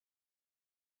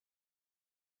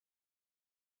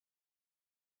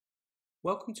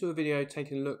Welcome to a video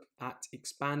taking a look at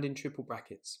expanding triple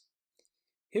brackets.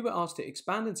 Here we're asked to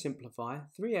expand and simplify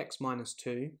 3x minus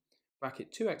 2,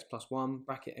 bracket 2x plus 1,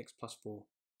 bracket x plus 4.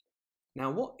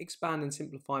 Now what expand and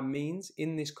simplify means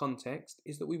in this context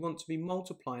is that we want to be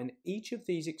multiplying each of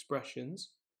these expressions,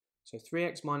 so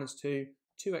 3x minus 2,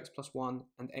 2x plus 1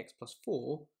 and x plus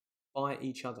 4, by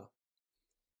each other.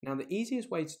 Now the easiest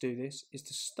way to do this is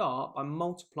to start by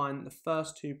multiplying the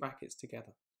first two brackets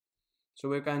together. So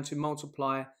we're going to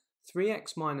multiply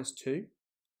 3x minus 2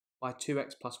 by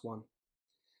 2x plus 1.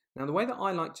 Now the way that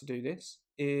I like to do this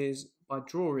is by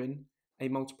drawing a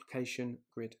multiplication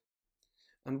grid.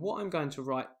 And what I'm going to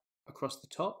write across the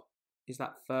top is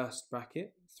that first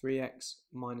bracket, 3x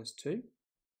minus 2.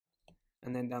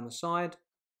 And then down the side,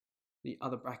 the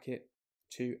other bracket,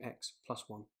 2x plus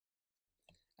 1.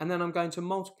 And then I'm going to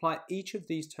multiply each of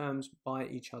these terms by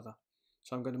each other.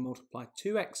 So I'm going to multiply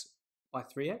 2x by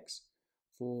 3x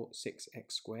for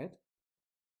 6x squared.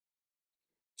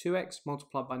 2x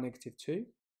multiplied by negative 2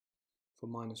 for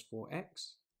minus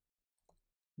 4x.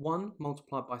 1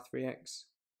 multiplied by 3x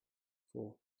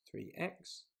for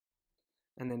 3x.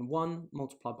 And then 1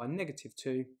 multiplied by negative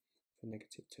 2 for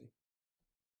negative 2.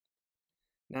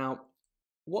 Now,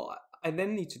 what I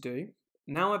then need to do,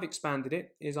 now I've expanded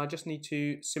it, is I just need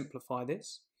to simplify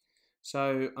this.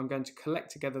 So I'm going to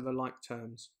collect together the like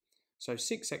terms. So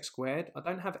 6x squared, I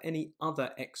don't have any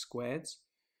other x squareds,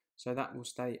 so that will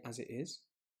stay as it is.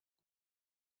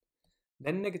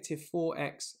 Then negative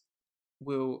 4x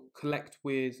will collect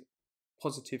with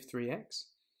positive 3x.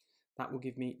 That will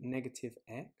give me negative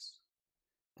x.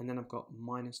 And then I've got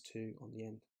minus 2 on the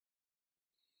end.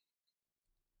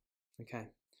 Okay,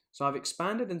 so I've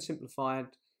expanded and simplified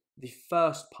the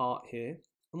first part here.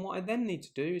 And what I then need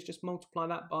to do is just multiply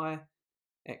that by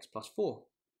x plus 4.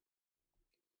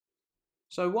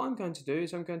 So what I'm going to do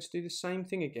is I'm going to do the same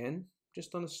thing again,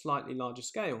 just on a slightly larger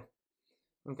scale.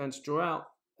 I'm going to draw out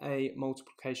a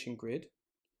multiplication grid.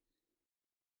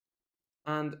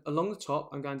 And along the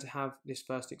top, I'm going to have this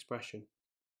first expression,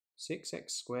 6x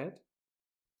squared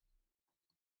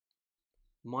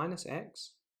minus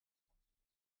x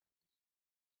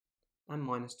and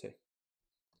minus 2.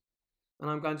 And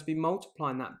I'm going to be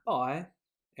multiplying that by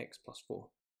x plus 4.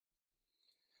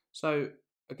 So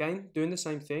again, doing the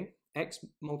same thing, x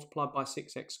multiplied by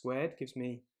 6x squared gives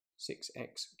me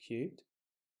 6x cubed.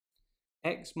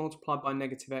 X multiplied by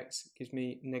negative x gives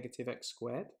me negative x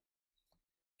squared.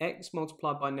 X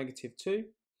multiplied by negative 2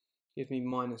 gives me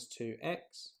minus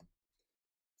 2x.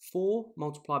 4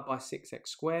 multiplied by 6x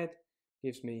squared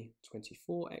gives me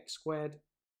 24x squared.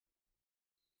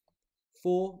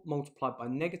 4 multiplied by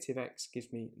negative x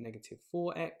gives me negative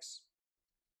 4x.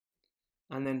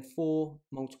 And then 4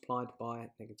 multiplied by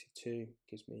negative 2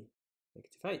 gives me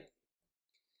negative 8.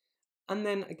 And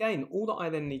then again, all that I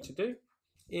then need to do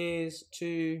is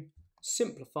to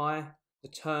simplify the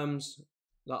terms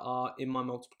that are in my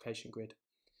multiplication grid.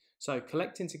 So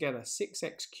collecting together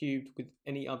 6x cubed with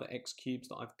any other x cubes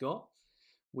that I've got,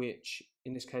 which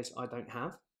in this case I don't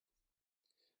have.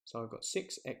 So I've got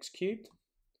 6x cubed.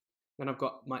 Then I've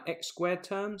got my x squared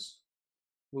terms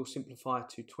will simplify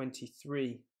to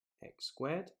 23x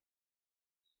squared.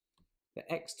 The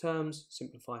x terms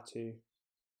simplify to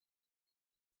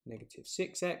negative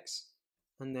 6x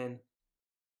and then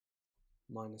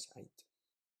minus 8.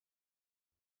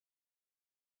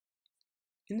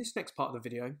 In this next part of the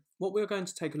video, what we're going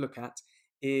to take a look at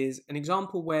is an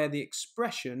example where the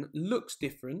expression looks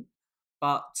different,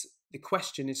 but the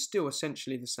question is still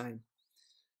essentially the same.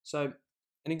 So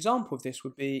an example of this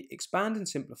would be expand and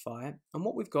simplify, and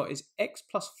what we've got is x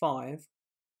plus 5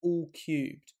 all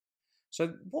cubed.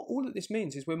 So what all of this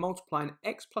means is we're multiplying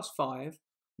x plus 5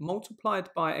 multiplied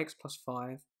by x plus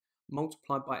 5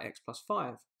 multiplied by x plus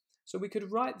 5. So we could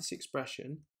write this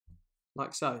expression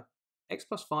like so. X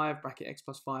plus 5 bracket x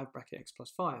plus 5 bracket x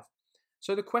plus 5.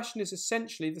 So the question is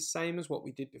essentially the same as what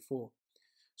we did before.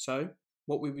 So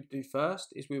what we would do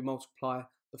first is we would multiply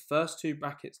the first two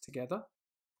brackets together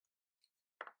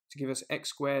to give us x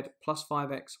squared plus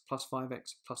 5x plus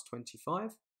 5x plus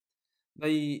 25.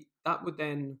 That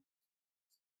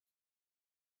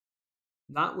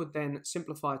would then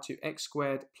simplify to x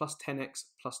squared plus 10x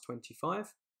plus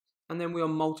 25. And then we are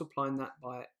multiplying that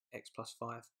by x plus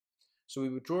 5. So we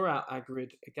would draw out our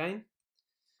grid again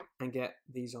and get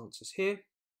these answers here.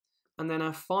 And then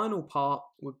our final part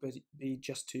would be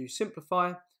just to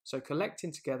simplify, so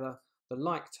collecting together the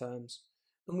like terms,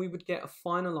 and we would get a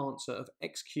final answer of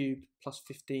x cubed plus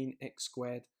 15x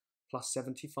squared plus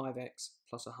 75x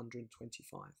plus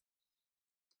 125.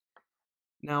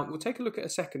 Now we'll take a look at a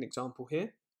second example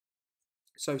here.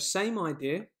 So same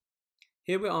idea,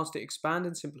 Here we're asked to expand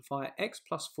and simplify x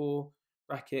plus 4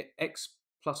 bracket x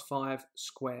plus 5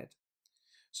 squared.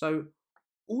 So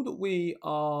all that we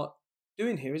are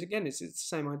doing here is, again, it's the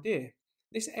same idea.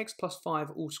 This x plus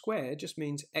 5 all squared just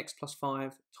means x plus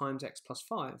 5 times x plus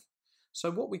 5. So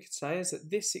what we could say is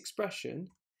that this expression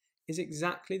is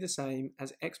exactly the same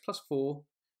as x plus 4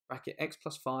 bracket x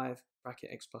plus 5 bracket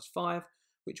x plus 5,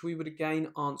 which we would again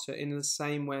answer in the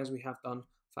same way as we have done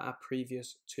for our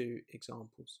previous two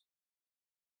examples.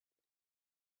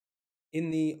 In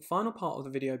the final part of the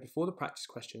video before the practice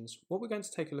questions, what we're going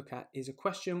to take a look at is a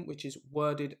question which is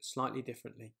worded slightly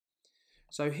differently.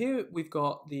 So here we've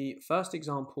got the first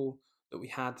example that we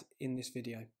had in this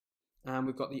video, and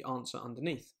we've got the answer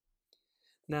underneath.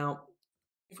 Now,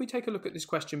 if we take a look at this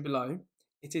question below,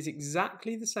 it is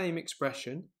exactly the same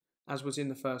expression as was in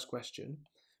the first question,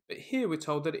 but here we're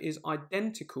told that it is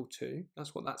identical to,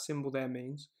 that's what that symbol there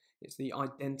means, it's the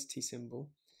identity symbol,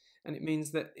 and it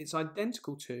means that it's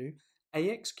identical to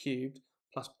ax cubed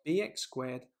plus bx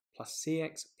squared plus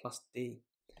cx plus d,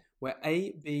 where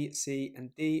a, b, c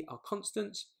and d are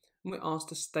constants, and we're asked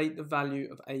to state the value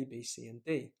of a, b, c and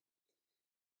d.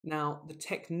 Now, the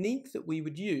technique that we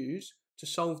would use to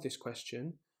solve this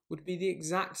question would be the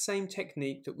exact same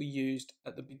technique that we used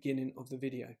at the beginning of the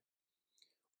video.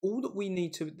 All that we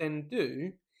need to then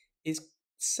do is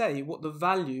say what the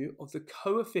value of the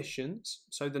coefficients,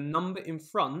 so the number in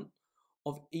front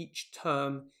of each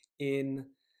term in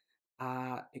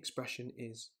our expression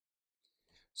is.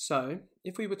 So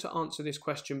if we were to answer this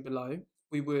question below,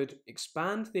 we would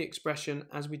expand the expression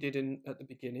as we did at the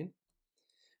beginning,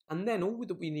 and then all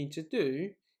that we need to do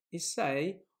is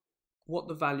say what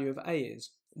the value of a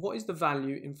is. What is the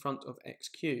value in front of x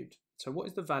cubed? So what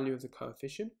is the value of the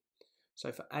coefficient?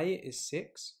 So for a it is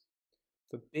 6,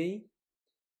 for b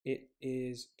it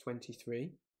is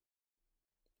 23,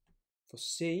 for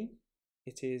c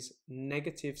it is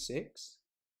 -6,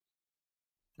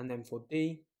 and then for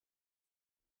d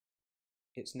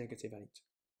it's -8.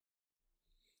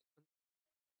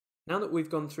 Now that we've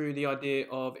gone through the idea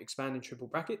of expanding triple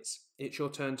brackets, it's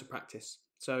your turn to practice.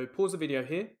 So pause the video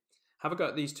here, have a go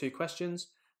at these two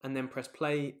questions, and then press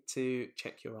play to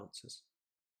check your answers.